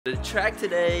The track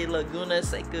today, Laguna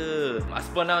Seca. I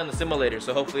spun out in the simulator,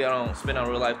 so hopefully I don't spin out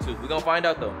in real life too. We're gonna find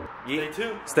out though. Stay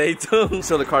tuned. Stay tuned.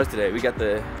 Show the cars today. We got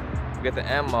the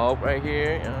ammo right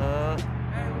here. Hey,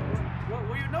 what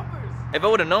were your numbers? If I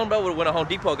would have known, bro, I would have went to Home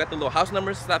Depot, got the little house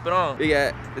numbers, slap it on. We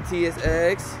got the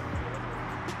TSX,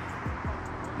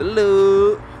 the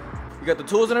Lude. We got the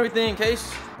tools and everything in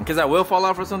case that will fall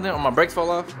off or something, or my brakes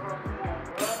fall off.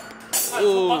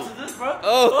 Ooh. What box is this, bro?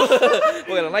 Oh,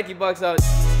 we got a Nike box out.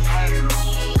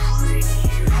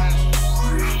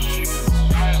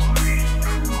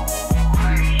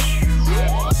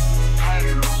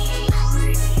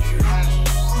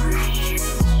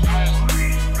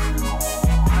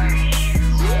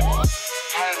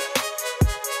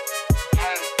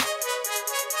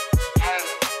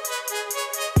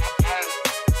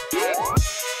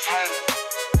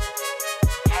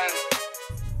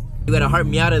 We got a Heart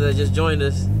Miata that just joined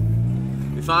us.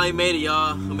 We finally made it,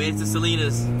 y'all. We made it to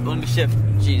Salinas on the ship.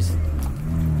 Jeez.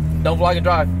 Don't vlog and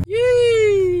drive.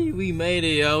 Yee! We made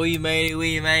it, yo. We made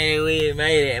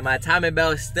it. And my timing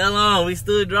belt's still on. We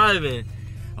still driving.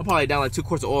 I'm probably down like 2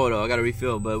 quarts of oil though. I gotta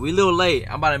refill, but we a little late.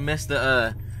 I'm about to miss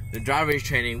the driver's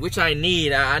training, which I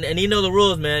need. I need to know the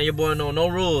rules, man. Your boy know no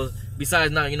rules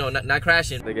besides not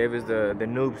crashing. They gave us the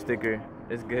noob sticker.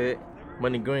 It's good.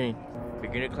 Money green.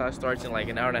 Beginner class starts in like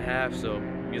an hour and a half, so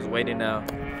we're just waiting now.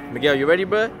 Miguel, you ready,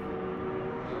 bro?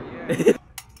 Yeah.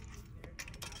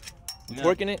 You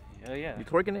twerking it? Hell yeah. You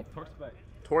twerking it? Torque spec.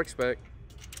 Torque spec.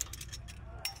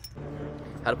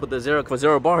 How to put the 0 for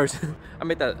 0 bars. I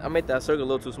made that circle a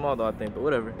little too small though, I think, but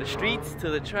whatever. The streets to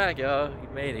the track, y'all. We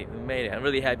made it. We made it. I'm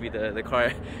really happy the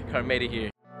car made it here.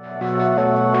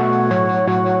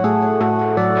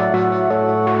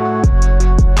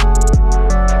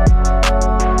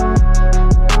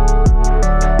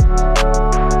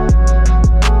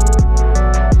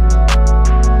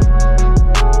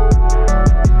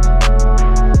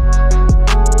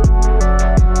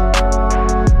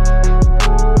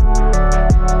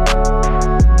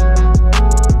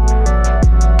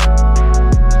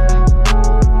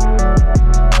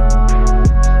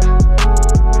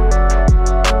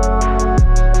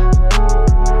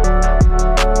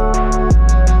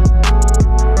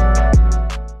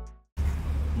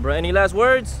 Any last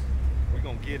words? We're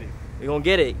gonna get it. We're gonna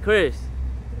get it. Chris.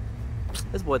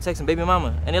 This boy texting baby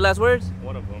mama. Any last words?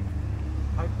 One of them.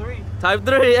 Type 3. Type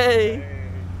 3, hey. Hey.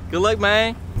 Good luck,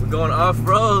 man. We're going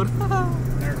off-road.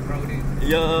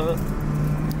 Yeah.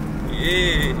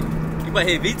 Yeah. You might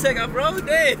hit VTEC off-road?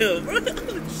 Damn, bro.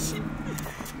 Shit.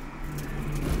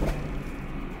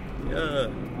 Yeah.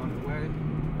 On the way.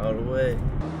 All the way.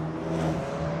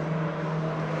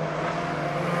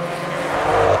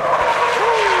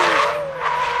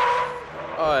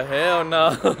 Oh, hell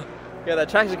no. Got that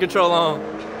traction control on.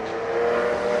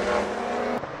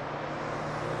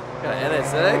 Got an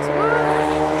NSX? What?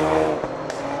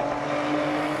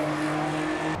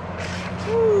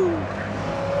 Woo.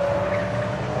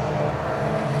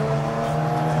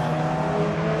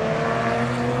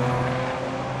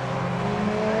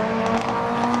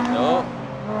 Nope.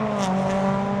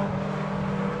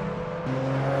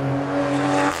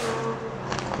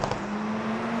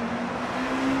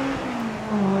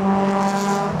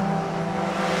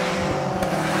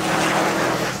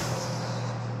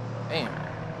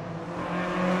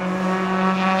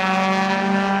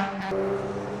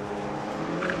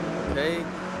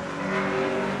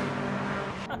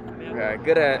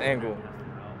 Good at angle,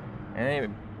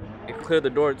 and it cleared the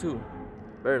door too,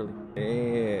 barely.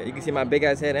 Yeah, you can see my big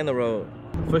ass head in the road.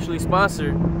 Officially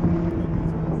sponsored.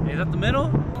 Is that the middle?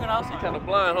 Kind of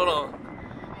blind. Hold on.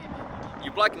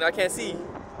 You blocking? I can't see.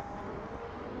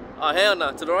 Oh hell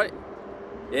no! To the right.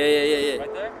 Yeah.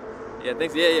 Right there? Yeah,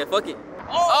 thanks. Yeah. Fuck it.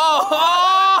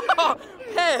 Oh!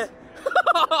 Hey!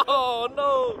 Oh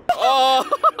no! Oh!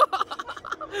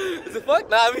 Is it fuck?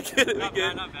 Nah, we good. We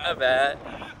good. Not bad.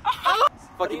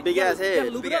 Fucking big ass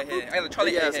head. Big ass head. I got a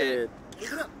Charlie ass head.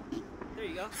 Look it up. There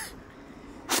you go.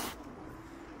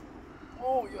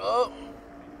 Oh, yo.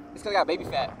 This guy got baby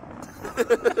fat.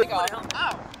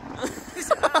 Ow.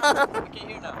 I can't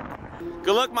hear now.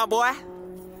 Good luck, my boy. Yeah.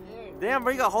 Damn,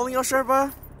 bro, you got a hole in your shirt, bro?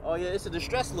 Oh, yeah, it's a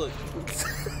distress look. I'm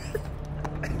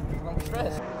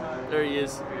stressed. There he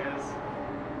is.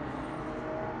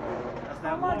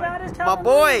 That's my dad is my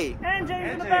boy. And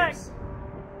James in the back.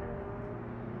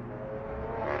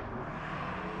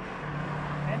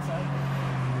 And so.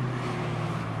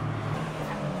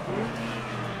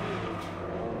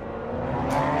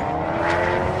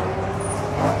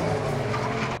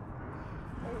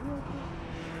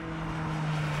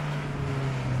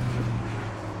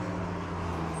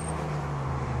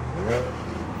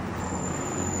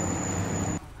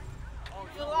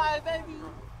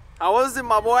 How was it,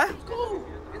 my boy? Cool.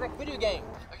 It's like a video game.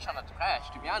 I'm trying not to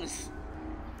crash, to be honest.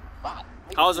 Wow.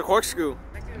 How was the corkscrew?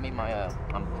 I made my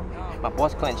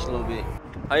balls clench a little bit.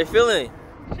 How you feeling?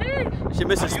 She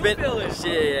missed her spin. Shit.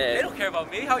 They don't care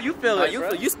about me. How you feeling?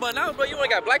 You spun out, bro. You only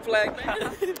got black flag, man.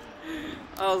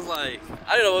 I was like,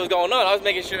 I didn't know what was going on. I was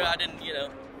making sure I didn't, you know,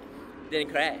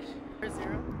 didn't crash.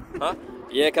 Huh?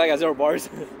 Yeah, cause I got 0 bars.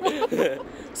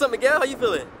 What's up, Miguel? How you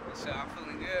feeling? So I'm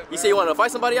feeling good, bro. You say you want to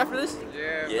fight somebody after this?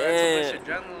 Yeah, Yeah. bro.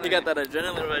 Adrenaline. You got that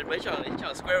adrenaline right, but you trying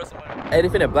to square with somebody. Hey, they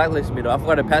finna blacklist me though. I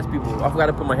forgot to pass people. I forgot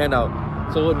to put my hand out.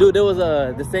 So, dude, there was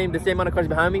the same amount of cars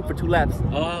behind me for 2 laps.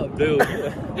 Oh, dude.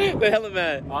 The hell,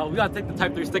 man. We gotta take the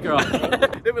Type 3 sticker off.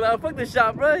 They be like, oh, fuck this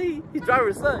shot, bro. He's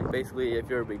driver's son. Basically, if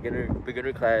you're a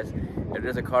beginner class, if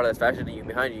there's a car that's faster than you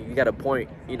behind you, you got to point,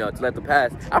 you know, to let them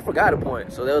pass. I forgot to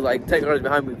point, so there was like 10 cars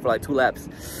behind me for like 2 laps.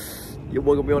 Your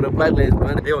boy gonna be on the blacklist,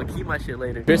 man. They gonna keep my shit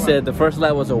later. Chris said the first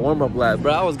lap was a warm-up lap,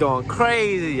 bro. I was going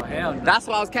crazy. Hell no. That's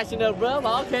why I was catching up, bro. I'm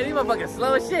like, okay, these motherfuckers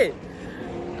slow as shit.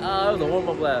 It was a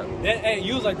warm-up lap. Hey,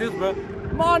 you was like this, bro.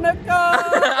 Monica!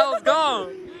 I was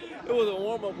gone. It was a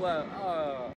warm-up lap.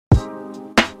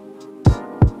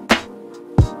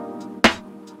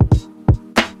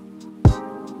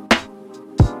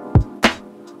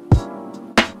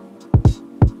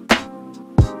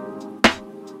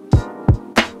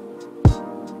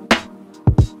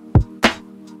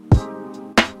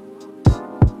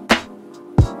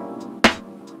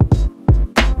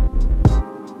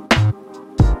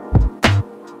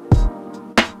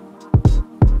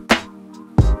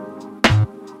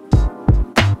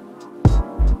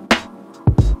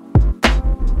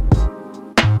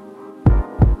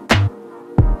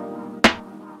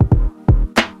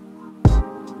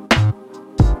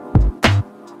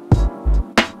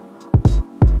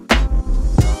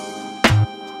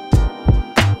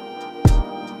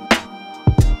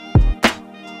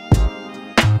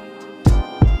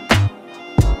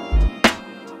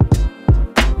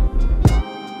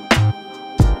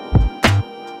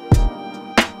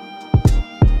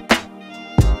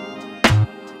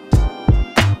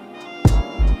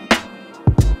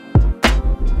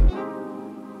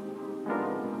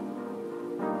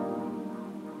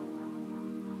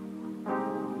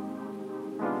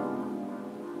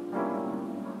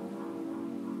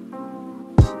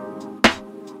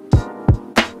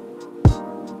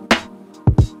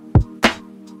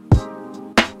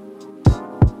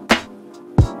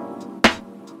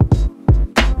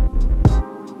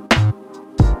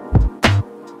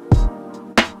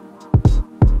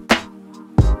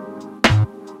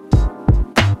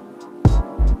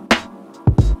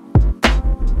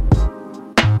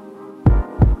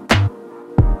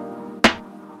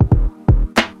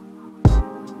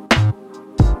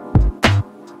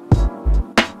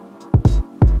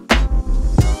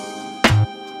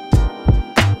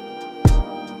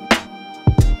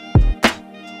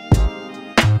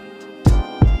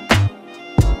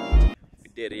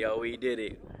 Did it, yo, we did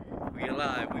it. We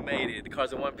alive, we made it. The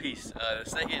car's in one piece. The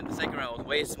second round was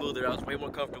way smoother. I was way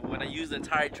more comfortable. When I used the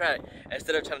entire track,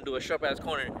 instead of trying to do a sharp ass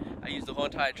corner, I used the whole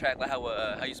entire track like how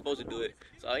you're supposed to do it.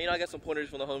 So you know, I got some pointers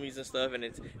from the homies and stuff, and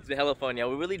it's been hella fun, y'all.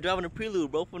 We're really driving a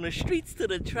Prelude, bro, from the streets to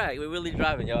the track. We're really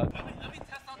driving, y'all. Let me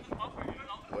test out this bumper, you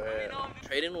know? Well,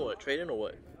 trade in or what? Trade in or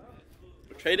what?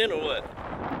 Trade in or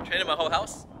what? Trade in my whole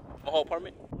house? My whole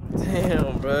apartment?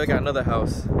 Damn, bro, I got another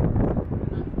house.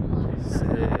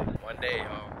 Sick. One day,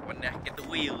 y'all. One day I can get the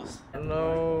wheels.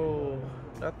 No,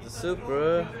 not the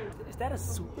Supra. Is that a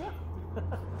Supra?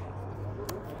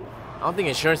 I don't think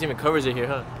insurance even covers it here,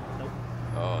 huh? Nope.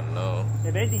 Oh no.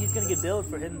 If anything, he's gonna get billed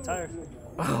for hitting tires.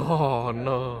 Oh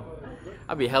no.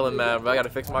 I'd be hella mad, bro. I gotta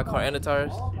fix my car and the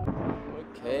tires.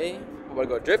 Okay. We're about to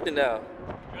go drifting now.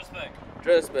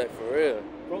 Dress spec for real.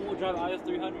 Front wheel drive IS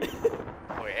 300.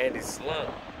 Oh, Andy's slump.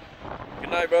 Good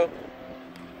night, bro.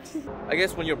 I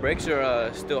guess when your brakes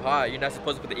are still hot, you're not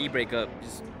supposed to put the e-brake up.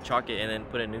 Just chalk it and then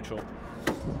put it in neutral.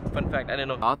 Fun fact, I didn't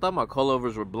know. I thought my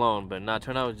coilovers were blown, but nah,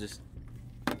 turned out it was just,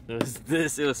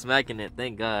 it was smacking it,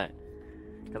 thank God.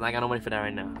 Cause I ain't got no money for that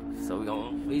right now. So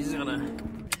we just gonna,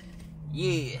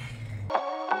 yeah.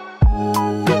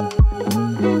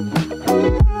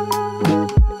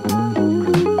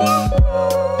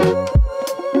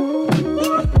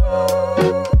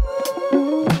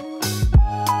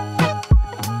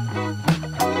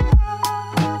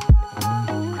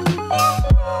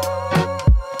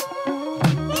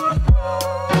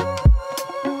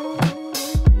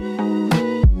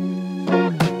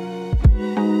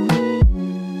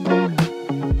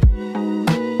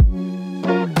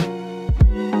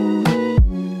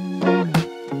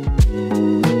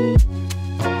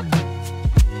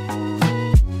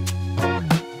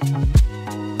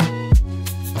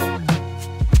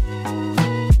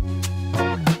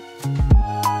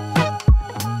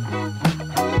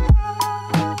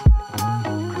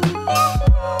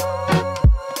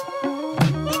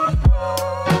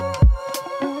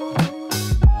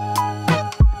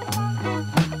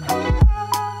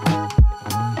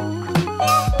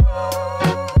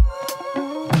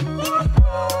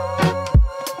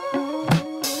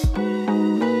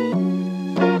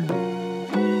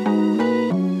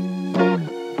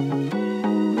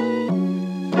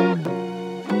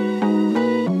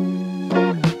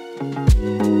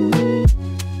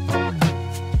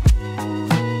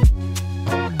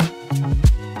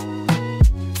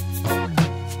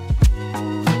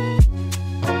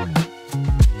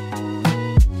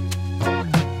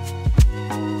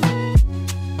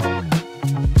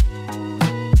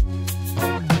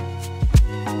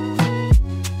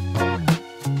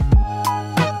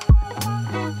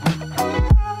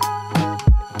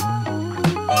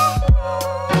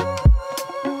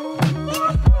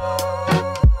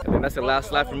 that's the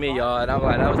last lap for me, y'all. And I'm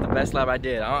like, that was the best lap I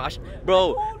did.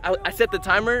 Bro, I set the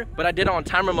timer, but I did it on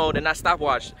timer mode and not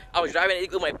stopwatch. I was driving,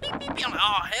 it went beep, beep, beep. I'm like,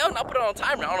 oh, hell no, I put it on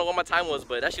timer. I don't know what my time was,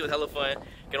 but that shit was hella fun.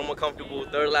 Getting more comfortable.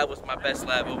 Third lap was my best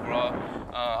lap overall.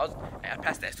 I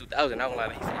passed that 2000. I don't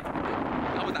lie. He said,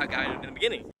 I was that guy in the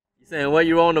beginning. You saying what?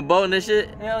 You rowing the boat and this shit?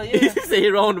 Hell yeah. He said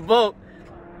you rowing the boat.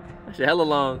 That shit hella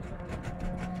long.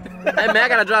 Hey man, I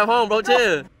gotta drive home, bro.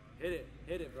 Chill. Hit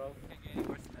it, bro.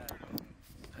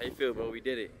 How you feel, bro? We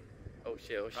did it. Oh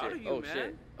shit, oh shit, Proud of you, oh man.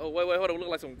 shit. Oh wait, hold on. We look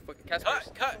like some fucking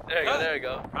Caspers. Cut. There we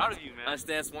go. Proud of you, man.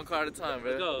 Unstance one car at a time,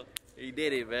 bro. Let's go. You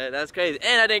did it, man. That's crazy.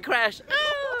 And I didn't crash.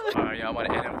 Alright, y'all, I'm about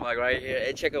to end the vlog right here.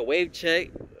 Hey, check out wave check.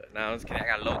 Nah, I'm just kidding. I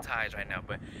got low tires right now,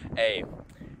 but hey,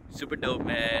 super dope,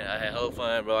 man. I had hella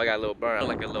fun, bro. I got a little burn. I feel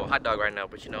like a little hot dog right now,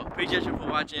 but you know, appreciate you for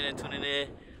watching and tuning in.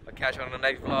 I'll catch you on the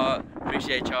next vlog.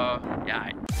 Appreciate y'all.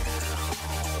 Yeah.